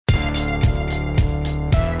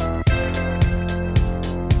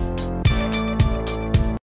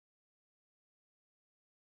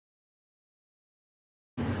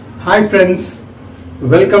Hi friends,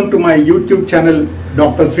 welcome to my YouTube channel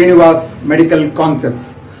Dr.Sreenivas Medical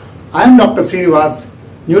Concepts. I am Dr. Sreenivas,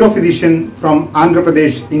 neurophysician from Andhra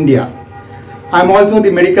Pradesh, India. I am also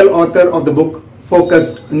the medical author of the book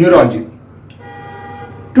Focused Neurology.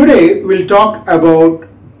 Today we'll talk about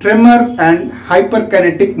tremor and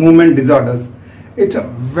hyperkinetic movement disorders. It's a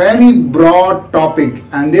very broad topic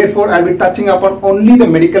and therefore I'll be touching upon only the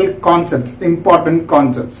medical concepts, important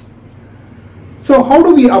concepts. So how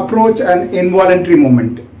do we approach an involuntary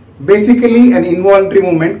movement? Basically, an involuntary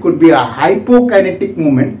movement could be a hypokinetic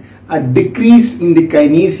movement, a decrease in the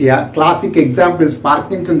kinesia. Classic example is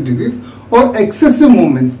Parkinson's disease, or excessive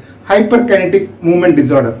movements, hyperkinetic movement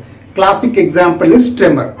disorder. Classic example is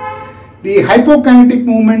tremor. The hypokinetic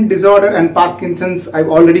movement disorder and Parkinson's I've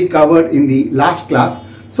already covered in the last class.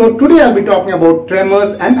 So today I'll be talking about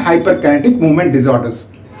tremors and hyperkinetic movement disorders.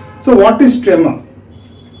 So what is tremor?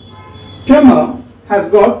 Tremor has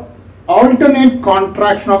got alternate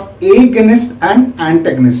contraction of agonist and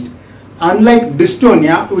antagonist, unlike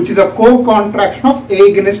dystonia, which is a co-contraction of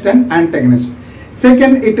agonist and antagonist.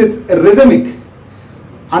 Second, it is rhythmic,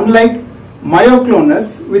 unlike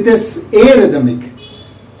myoclonus, which is arrhythmic.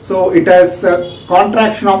 So it has a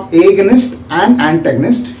contraction of agonist and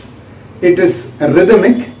antagonist. It is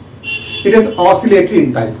rhythmic. It is oscillatory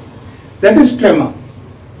in type. That is tremor.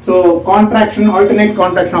 So contraction, alternate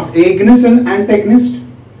contraction of agonist and antagonist,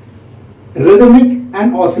 rhythmic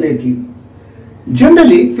and oscillatory.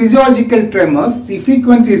 Generally, physiological tremors, the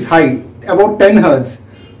frequency is high, about 10 Hz,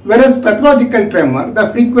 whereas pathological tremor,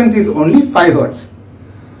 the frequency is only 5 Hz.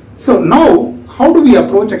 So now, how do we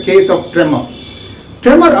approach a case of tremor?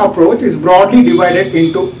 Tremor approach is broadly divided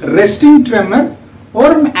into resting tremor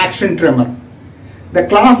or an action tremor. The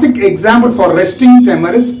classic example for resting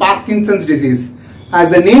tremor is Parkinson's disease. As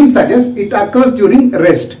the name suggests, it occurs during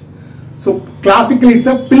rest. So classically it's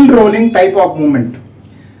a pill rolling type of movement.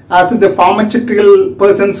 As with the pharmaceutical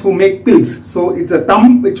persons who make pills. So it's a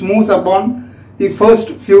thumb which moves upon the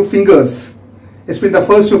first few fingers, especially the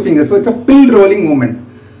first two fingers. So it's a pill rolling movement.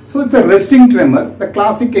 So it's a resting tremor. The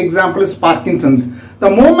classic example is Parkinson's. The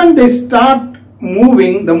moment they start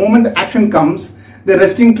moving, the moment the action comes, the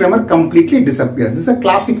resting tremor completely disappears. This is a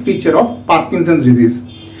classic feature of Parkinson's disease.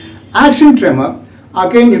 Action tremor,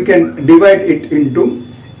 again you can divide it into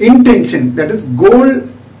intention, that is goal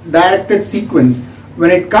directed sequence.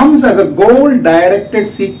 When it comes as a goal directed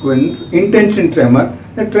sequence, intention tremor,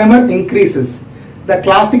 the tremor increases. The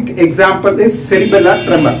classic example is cerebellar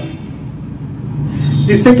tremor.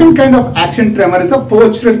 The second kind of action tremor is a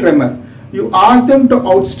postural tremor. You ask them to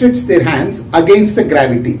outstretch their hands against the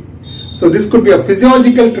gravity. So this could be a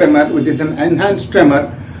physiological tremor, which is an enhanced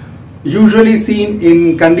tremor, usually seen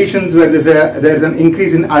in conditions where there is an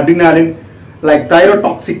increase in adrenaline, like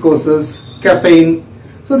thyrotoxicosis, caffeine.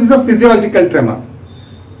 So this is a physiological tremor.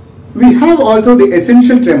 We have also the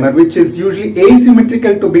essential tremor, which is usually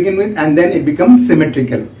asymmetrical to begin with and then it becomes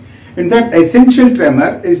symmetrical. In fact, essential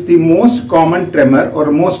tremor is the most common tremor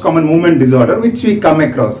or most common movement disorder which we come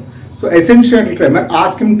across. So essential tremor,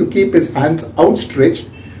 ask him to keep his hands outstretched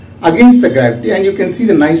against the gravity and you can see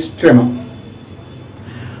the nice tremor.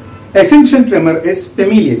 Essential tremor is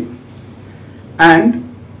familial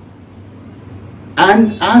and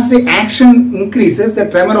as the action increases, the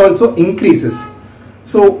tremor also increases.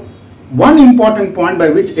 So one important point by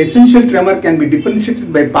which essential tremor can be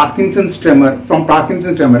differentiated by Parkinson's tremor from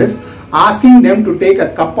Parkinson's tremor is asking them to take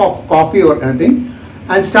a cup of coffee or anything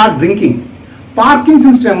and start drinking.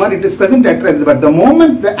 Parkinson's tremor, it is present at rest, but the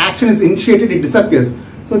moment the action is initiated, it disappears.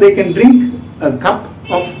 So they can drink a cup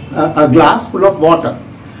of a glass full of water.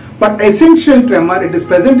 But essential tremor, it is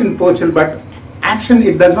present in posture, but action,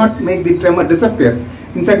 it does not make the tremor disappear.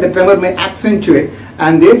 In fact, the tremor may accentuate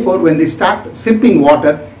and therefore when they start sipping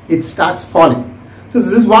water, it starts falling. So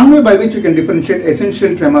this is one way by which you can differentiate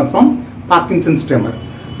essential tremor from Parkinson's tremor.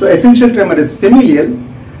 So essential tremor is familial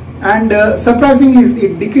and surprisingly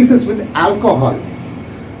it decreases with alcohol.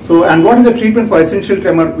 So and what is the treatment for essential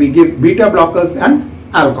tremor? We give beta blockers and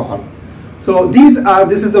alcohol. So this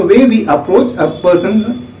is the way we approach a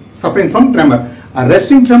person suffering from tremor. A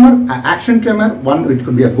resting tremor, an action tremor, one which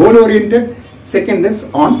could be a goal oriented, second is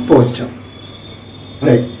on posture.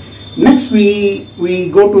 Right. Next we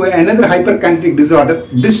go to another hyperkinetic disorder,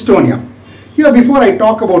 dystonia. Here before I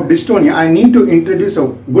talk about dystonia, I need to introduce a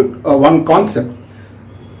good one concept.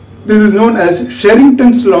 This is known as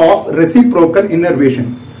Sherrington's law of reciprocal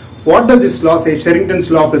innervation. What does this law say?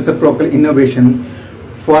 Sherrington's law of reciprocal innervation.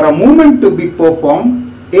 For a movement to be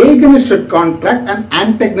performed, agonist should contract and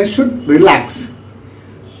antagonist should relax.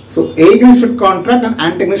 So agonist should contract and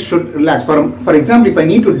antagonist should relax. For example, if I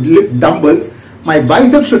need to lift dumbbells, My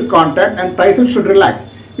bicep should contract and tricep should relax.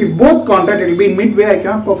 If both contract, it will be midway, I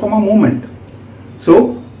cannot perform a movement.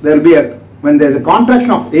 So there will be when there is a contraction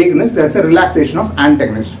of agonist, there is a relaxation of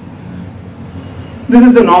antagonist. This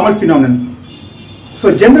is a normal phenomenon.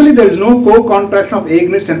 So generally there is no co-contraction of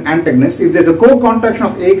agonist and antagonist. If there is a co-contraction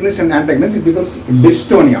of agonist and antagonist, it becomes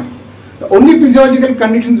dystonia. The only physiological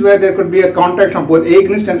conditions where there could be a contraction of both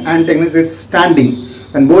agonist and antagonist is standing,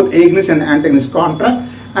 when both agonist and antagonist contract,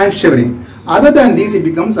 and shivering. Other than these, it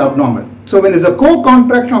becomes abnormal. So when there is a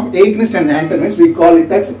co-contraction of agonist and antagonist, we call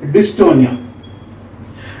it as dystonia.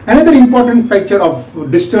 Another important feature of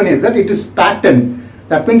dystonia is that it is patterned.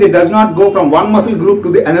 That means it does not go from one muscle group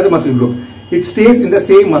to the another muscle group. It stays in the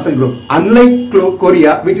same muscle group, unlike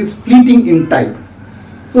chorea, which is fleeting in type.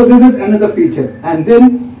 So this is another feature. And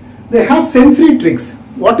then they have sensory tricks.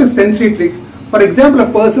 What is sensory tricks? For example,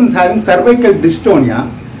 a person is having cervical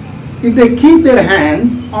dystonia. If they keep their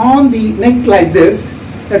hands on the neck like this,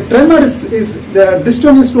 the tremor the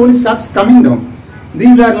dystonia slowly starts coming down.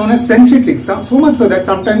 These are known as sensory tricks. So much so that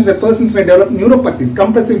sometimes the persons may develop neuropathies,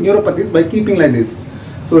 compressive neuropathies, by keeping like this.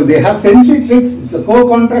 So they have sensory tricks. It's a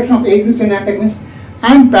co-contraction of agonist and antagonist,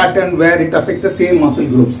 and pattern where it affects the same muscle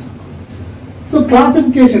groups. So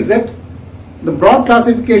classification is that the broad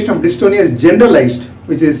classification of dystonia is generalized,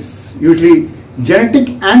 which is usually genetic,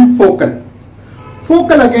 and focal.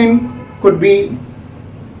 Focal again could be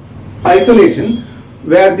isolation,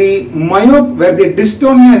 where the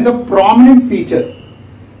dystonia is the prominent feature.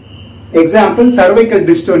 Example, cervical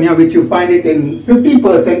dystonia, which you find it in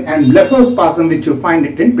 50%, and blepharospasm, which you find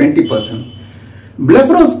it in 20%.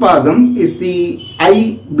 Blepharospasm is the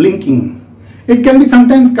eye blinking. It can be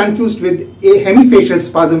sometimes confused with a hemifacial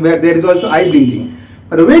spasm, where there is also eye blinking.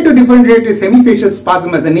 But the way to differentiate is hemifacial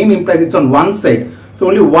spasm, as the name implies, it's on one side. So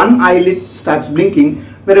only one eyelid starts blinking,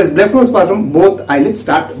 whereas blepharospasm, both eyelids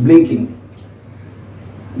start blinking.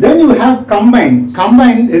 Then you have combined.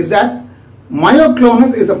 Combined is that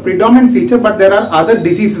myoclonus is a predominant feature, but there are other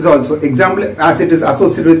diseases also. Example, as it is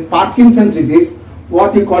associated with Parkinson's disease,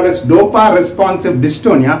 what you call as dopa responsive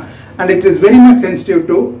dystonia, and it is very much sensitive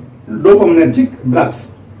to dopaminergic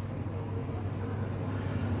drugs.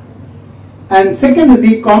 And second is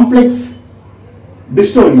the complex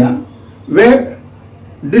dystonia, where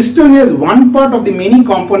dystonia is one part of the many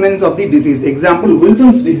components of the disease. Example,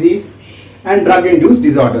 Wilson's disease and drug-induced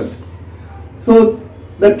disorders. So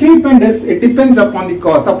the treatment is, it depends upon the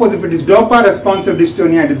cause. Suppose if it is dopa responsive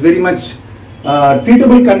dystonia, it is very much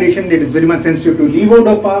treatable condition. It is very much sensitive to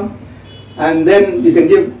levodopa, and then you can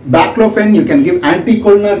give baclofen, you can give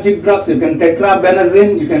anticholinergic drugs, you can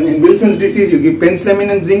tetrabenazine, you can, in Wilson's disease, you give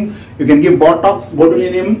penicillamine and zinc, you can give botox,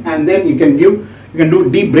 botulinum, and then you can do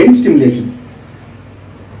deep brain stimulation.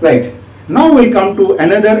 Right. Now we'll come to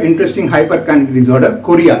another interesting hyperkinetic disorder,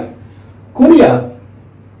 chorea. Chorea,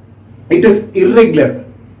 it is irregular.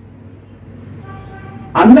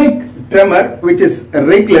 Unlike tremor, which is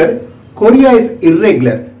regular, chorea is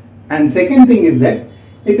irregular. And second thing is that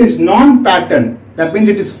it is non-patterned. That means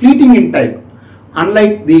it is fleeting in time.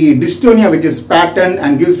 Unlike the dystonia, which is patterned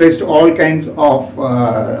and gives rise to all kinds of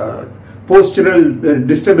postural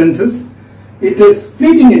disturbances, it is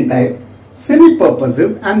fleeting in time,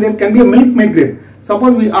 semi-purposive, and there can be a milkmaid grip.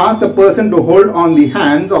 Suppose we ask the person to hold on the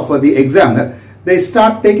hands of the examiner, they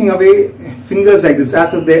start taking away fingers like this,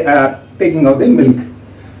 as if they are taking out the milk.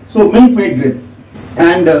 So milkmaid grip.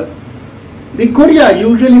 And the chorea,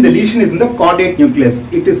 usually the lesion is in the caudate nucleus.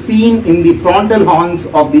 It is seen in the frontal horns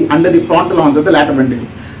of under the frontal horns of the lateral ventricle.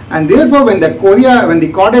 And therefore, when the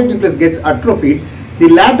caudate nucleus gets atrophied, the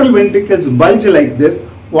lateral ventricles bulge like this,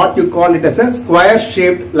 what you call it as a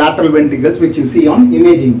square-shaped lateral ventricles, which you see on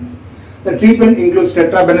imaging. The treatment includes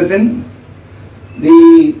tetrabenazine,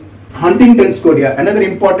 the Huntington's chorea. Another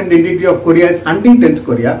important entity of chorea is Huntington's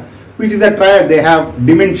chorea, which is a triad. They have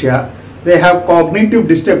dementia, they have cognitive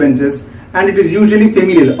disturbances, and it is usually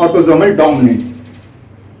familial, autosomal dominant.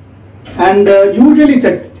 And usually it's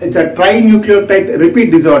a trinucleotide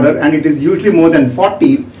repeat disorder, and it is usually more than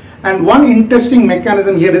 40. And one interesting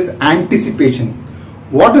mechanism here is anticipation.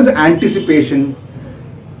 What is anticipation?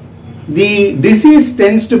 The disease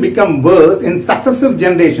tends to become worse in successive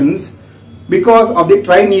generations because of the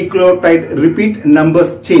trinucleotide repeat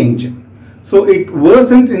numbers change. So it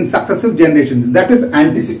worsens in successive generations. That is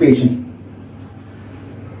anticipation.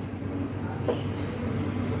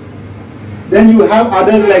 Then you have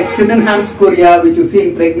others like Sydenham's chorea, which you see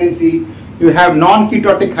in pregnancy. You have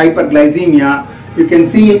non-ketotic hyperglycemia. You can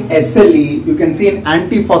see in SLE. You can see in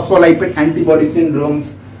antiphospholipid antibody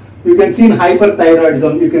syndromes. You can see in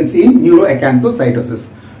hyperthyroidism. You can see in neuroacanthocytosis.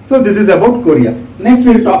 So this is about chorea. Next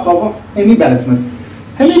we will talk about hemiparasmus.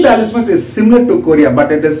 Hemiplegismus is similar to chorea,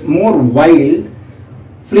 but it is more wild,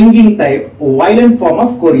 flinging type, violent form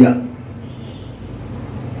of chorea.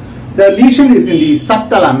 The lesion is in the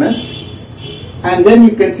subthalamus, and then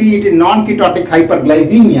you can see it in non-ketotic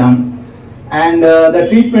hyperglycemia, and the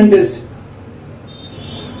treatment is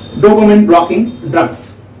dopamine blocking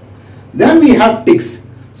drugs. Then we have tics.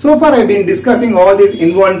 So far I have been discussing all these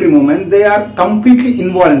involuntary movements. They are completely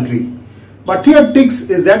involuntary. But here tics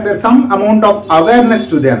is that there is some amount of awareness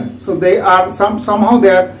to them. So they are somehow they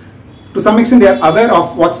are, to some extent they are aware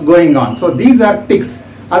of what's going on. So these are tics,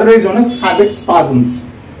 otherwise known as habit spasms.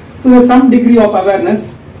 So there is some degree of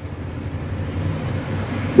awareness.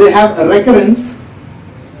 They have a recurrence,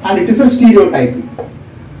 and it is a stereotyping.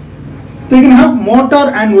 They can have motor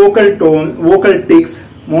and vocal tics,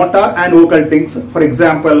 motor and vocal tics. For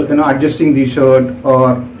example, adjusting the shirt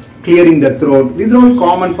or clearing the throat. These are all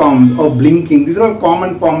common forms of blinking. These are all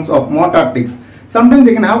common forms of motor tics. Sometimes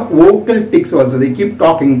they can have vocal tics also. They keep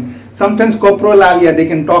talking. Sometimes coprolalia, they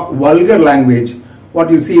can talk vulgar language.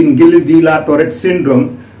 What you see in Gillis-Dillard Tourette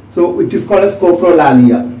syndrome, so which is called as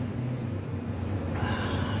coprolalia.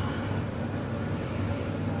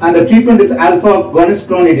 And the treatment is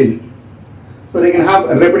alpha-guanosclonidine. So they can have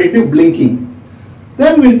a repetitive blinking.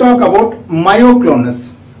 Then we'll talk about myoclonus.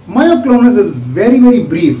 Myoclonus is very, very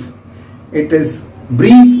brief. It is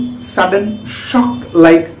brief, sudden,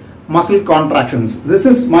 shock-like muscle contractions. This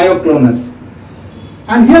is myoclonus.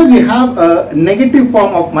 And here we have a negative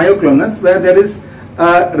form of myoclonus, where there is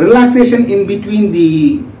a relaxation in between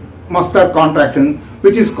the muscular contraction,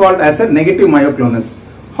 which is called as a negative myoclonus.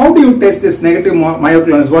 How do you test this negative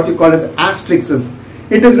myoclonus? What you call as asterixis.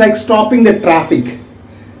 It is like stopping the traffic.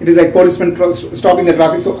 It is like policemen stopping the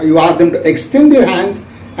traffic. So you ask them to extend their hands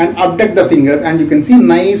and abduct the fingers, and you can see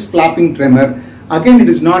nice flapping tremor. Again, it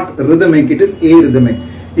is not rhythmic, it is arrhythmic.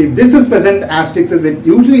 If this is present asterixis, it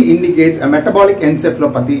usually indicates a metabolic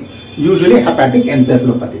encephalopathy, usually hepatic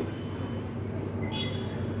encephalopathy.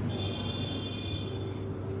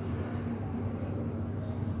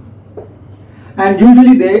 And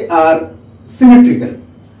usually they are symmetrical.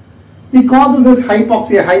 The causes is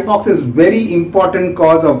hypoxia. Hypoxia is very important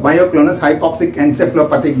cause of myoclonus. Hypoxic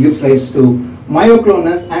encephalopathy gives rise to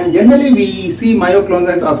myoclonus, and generally we see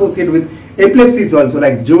myoclonus associated with epilepsies also,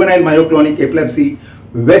 like juvenile myoclonic epilepsy,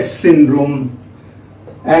 West syndrome,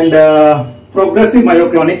 and progressive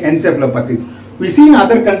myoclonic encephalopathies. We see in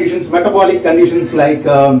other conditions, metabolic conditions, like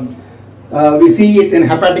we see it in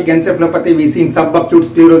hepatic encephalopathy, we see in subacute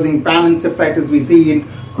sclerosing panencephalitis, we see in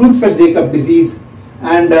Creutzfeldt-Jakob disease,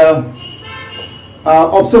 and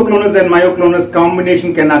opsoclonus and myoclonus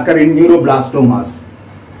combination can occur in neuroblastomas.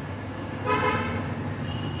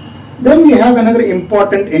 Then we have another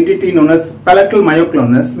important entity known as palatal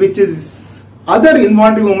myoclonus, which is other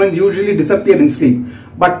involuntary movements usually disappear in sleep,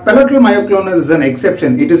 but palatal myoclonus is an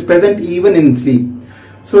exception. It is present even in sleep.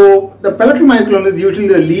 So the palatal myoclonus, usually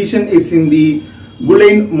the lesion is in the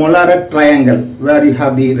Gullain-Mollaret triangle, where you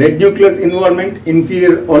have the red nucleus involvement,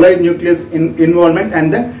 inferior olive nucleus involvement,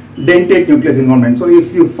 and the dentate nucleus involvement. So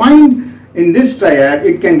if you find in this triad,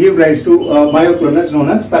 it can give rise to myoclonus known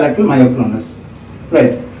as palatal myoclonus.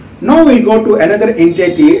 Right. Now we'll go to another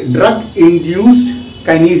entity, drug-induced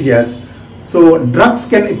kinesias. So drugs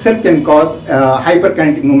can cause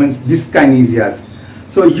hyperkinetic movements, dyskinesias.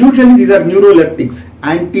 So usually these are neuroleptics,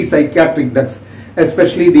 antipsychotic drugs,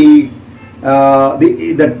 especially the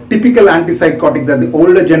typical antipsychotic, the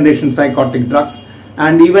older generation psychotic drugs,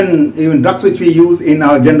 and even drugs which we use in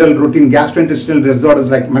our general routine gastrointestinal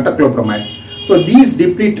disorders like metoclopramide. So these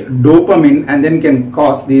deplete dopamine and then can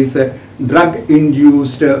cause these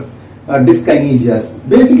drug-induced dyskinesias.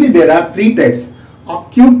 Basically, there are three types: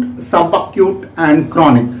 acute, subacute, and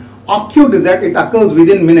chronic. Acute is that it occurs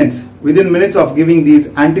within minutes of giving these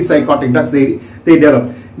antipsychotic drugs, they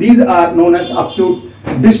develop. These are known as acute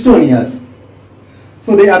dystonias.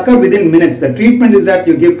 So they occur within minutes. The treatment is that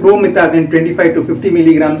you give promethazine 25 to 50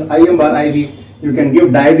 milligrams IM/IV. You can give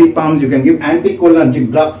diazepams, you can give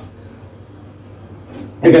anticholinergic drugs,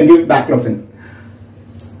 you can give baclofen.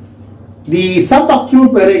 The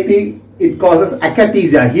subacute variety, it causes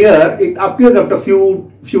akathisia. Here it appears after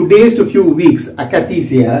few days to few weeks,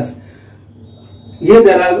 akathisias. Here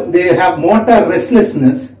they have motor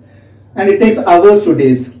restlessness, and it takes hours to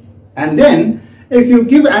days. And then if you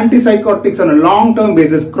give antipsychotics on a long-term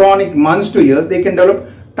basis, chronic, months to years, they can develop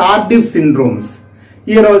tardive syndromes.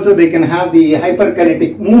 Here also they can have the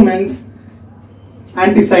hyperkinetic movements.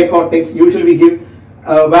 Antipsychotics, usually we give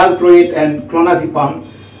valproate and clonazepam,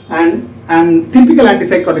 and typical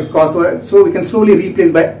antipsychotics cause, so we can slowly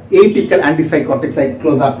replace by atypical antipsychotics like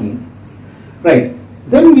clozapine. Right.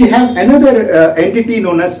 Then we have another entity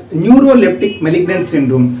known as neuroleptic malignant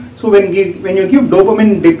syndrome. So when you give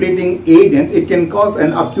dopamine depleting agents, it can cause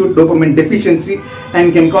an acute dopamine deficiency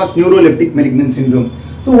and can cause neuroleptic malignant syndrome.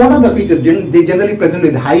 So what are the features? They generally present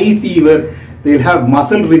with high fever, they'll have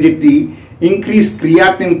muscle rigidity, increased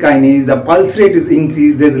creatine kinase, the pulse rate is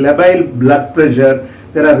increased, there's labile blood pressure,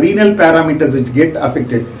 there are renal parameters which get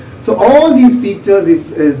affected. So all these features,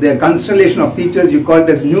 if the constellation of features, you call it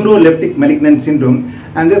as neuroleptic malignant syndrome,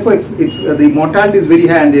 and therefore the mortality is very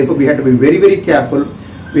high, and therefore we have to be very, very careful.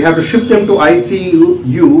 We have to shift them to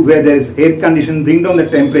ICU where there is air condition, bring down the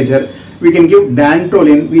temperature. We can give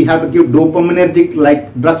dantrolene. We have to give dopaminergic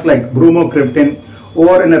like drugs like bromocriptine,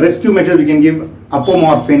 or in a rescue measure we can give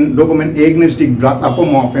apomorphine, dopamine agonistic drugs,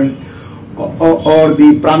 apomorphine, or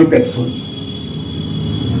the pramipexole.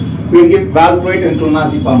 We can give valproate and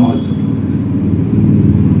clonazepam also.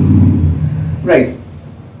 Right.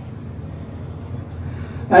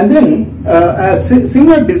 And then a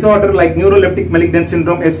similar disorder like neuroleptic malignant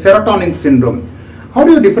syndrome is serotonin syndrome. How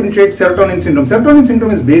do you differentiate serotonin syndrome? Serotonin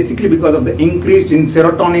syndrome is basically because of the increase in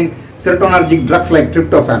serotonergic drugs like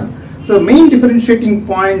tryptophan. So main differentiating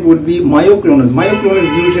point would be myoclonus. Myoclonus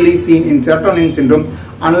is usually seen in serotonin syndrome,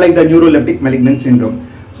 unlike the neuroleptic malignant syndrome.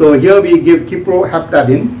 So here we give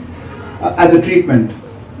ciproheptadine as a treatment.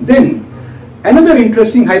 Then another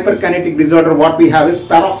interesting hyperkinetic disorder what we have is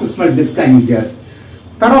paroxysmal dyskinesias.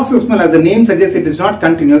 Paroxysmal, as the name suggests, it is not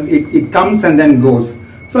continuous, it comes and then goes.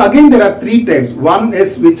 So again there are three types. One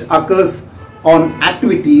is which occurs on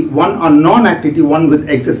activity, one on non-activity, one with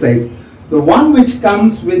exercise. The one which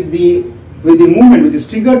comes with the movement, which is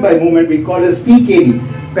triggered by movement, we call as PKD,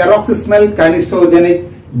 paroxysmal kinesogenic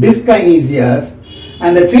dyskinesias,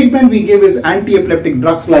 and the treatment we give is anti-epileptic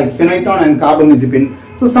drugs like phenytoin and carbamazepine.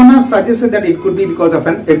 So some have suggested that it could be because of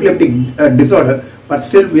an epileptic disorder, but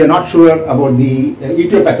still we are not sure about the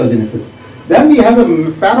etiopathogenesis. Then we have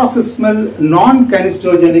a paroxysmal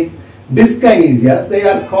non-kinesogenic dyskinesias. They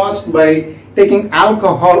are caused by taking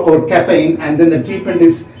alcohol or caffeine, and then the treatment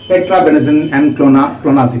is tetrabenazine and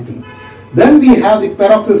clonazepam. Then we have the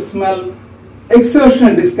paroxysmal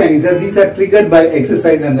exertional dyskinesia. These are triggered by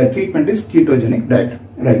exercise, and the treatment is ketogenic diet.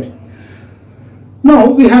 Right. Now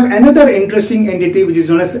we have another interesting entity which is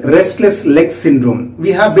known as restless leg syndrome.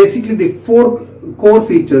 We have basically the four core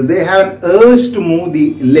features. They have an urge to move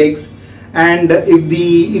the legs, and if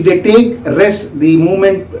they take rest, the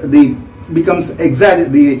movement becomes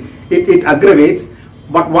exaggerated. It aggravates.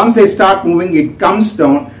 But once they start moving, it comes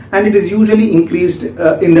down, and it is usually increased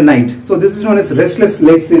in the night. So this is known as restless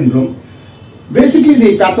leg syndrome. Basically,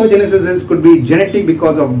 the pathogenesis could be genetic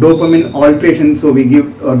because of dopamine alteration. So we give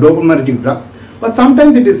dopaminergic drugs. But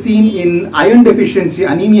sometimes it is seen in iron deficiency,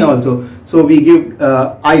 anemia also. So we give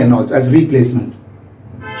iron also as replacement.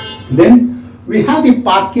 Then we have the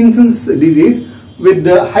Parkinson's disease with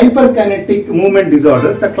the hyperkinetic movement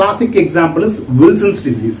disorders. The classic example is Wilson's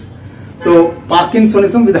disease. So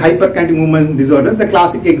Parkinsonism with hyperkinetic movement disorders, the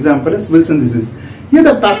classic example is Wilson's disease. Here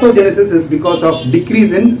the pathogenesis is because of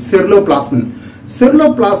decrease in ceruloplasmin.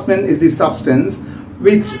 Ceruloplasmin is the substance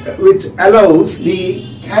which allows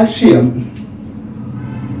the calcium,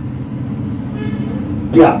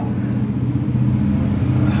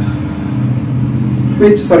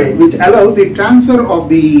 which allows the transfer of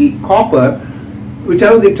the copper, to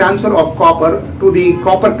the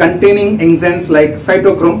copper containing enzymes like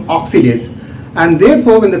cytochrome oxidase. And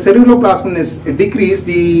therefore when the ceruloplasmin is decreased,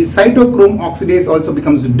 the cytochrome oxidase also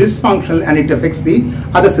becomes dysfunctional, and it affects the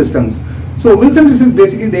other systems. So Wilson's disease,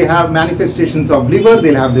 basically they have manifestations of liver,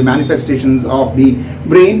 they'll have the manifestations of the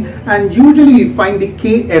brain, and usually we find the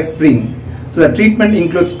KF ring. So the treatment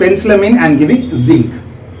includes penicillamine and giving zinc.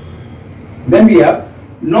 Then we have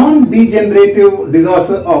non-degenerative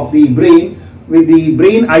disorder of the brain with the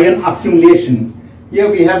brain iron accumulation. Here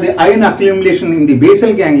we have the iron accumulation in the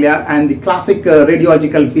basal ganglia, and the classic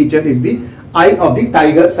radiological feature is the eye of the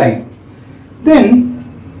tiger sign. Then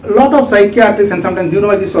a lot of psychiatrists and sometimes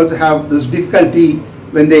neurologists also have this difficulty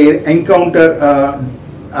when they encounter a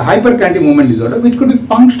hyperkinetic movement disorder, which could be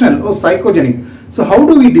functional or psychogenic. So how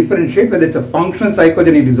do we differentiate whether it's a functional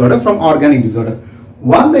psychogenic disorder from organic disorder?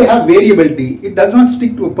 One, they have variability. It does not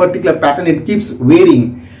stick to a particular pattern, it keeps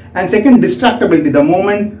varying. And second, distractibility. The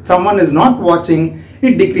moment someone is not watching,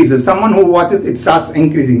 it decreases. Someone who watches, it starts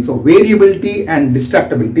increasing. So variability and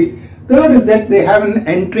distractibility. Third is that they have an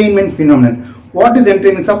entrainment phenomenon. What is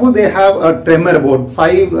entrainment? Suppose they have a tremor about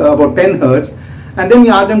 10 hertz, and then we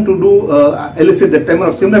ask them to do elicit the tremor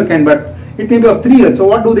of similar kind, but it may be of 3 hertz. So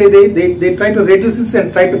what do they try to reduce this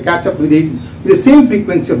and try to catch up with the same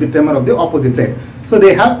frequency of the tremor of the opposite side. So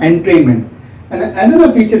they have entrainment. And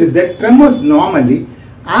another feature is that tremors normally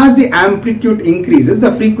As the amplitude increases,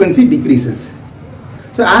 the frequency decreases.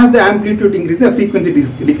 So as the amplitude increases, the frequency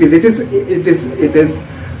decreases. It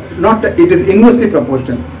is inversely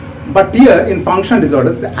proportional. But here in functional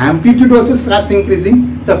disorders, the amplitude also starts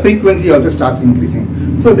increasing, the frequency also starts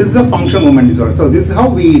increasing. So this is a functional movement disorder. So this is how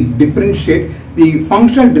we differentiate the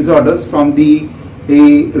functional disorders from the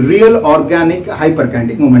real organic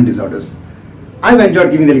hyperkinetic movement disorders. I've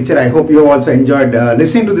enjoyed giving the lecture. I hope you also enjoyed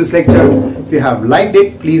listening to this lecture. If you have liked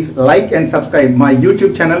it, please like and subscribe my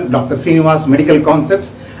YouTube channel, Dr. Sreenivas Medical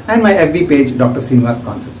Concepts, and my FB page, Dr. Sreenivas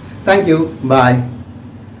Concepts. Thank you. Bye.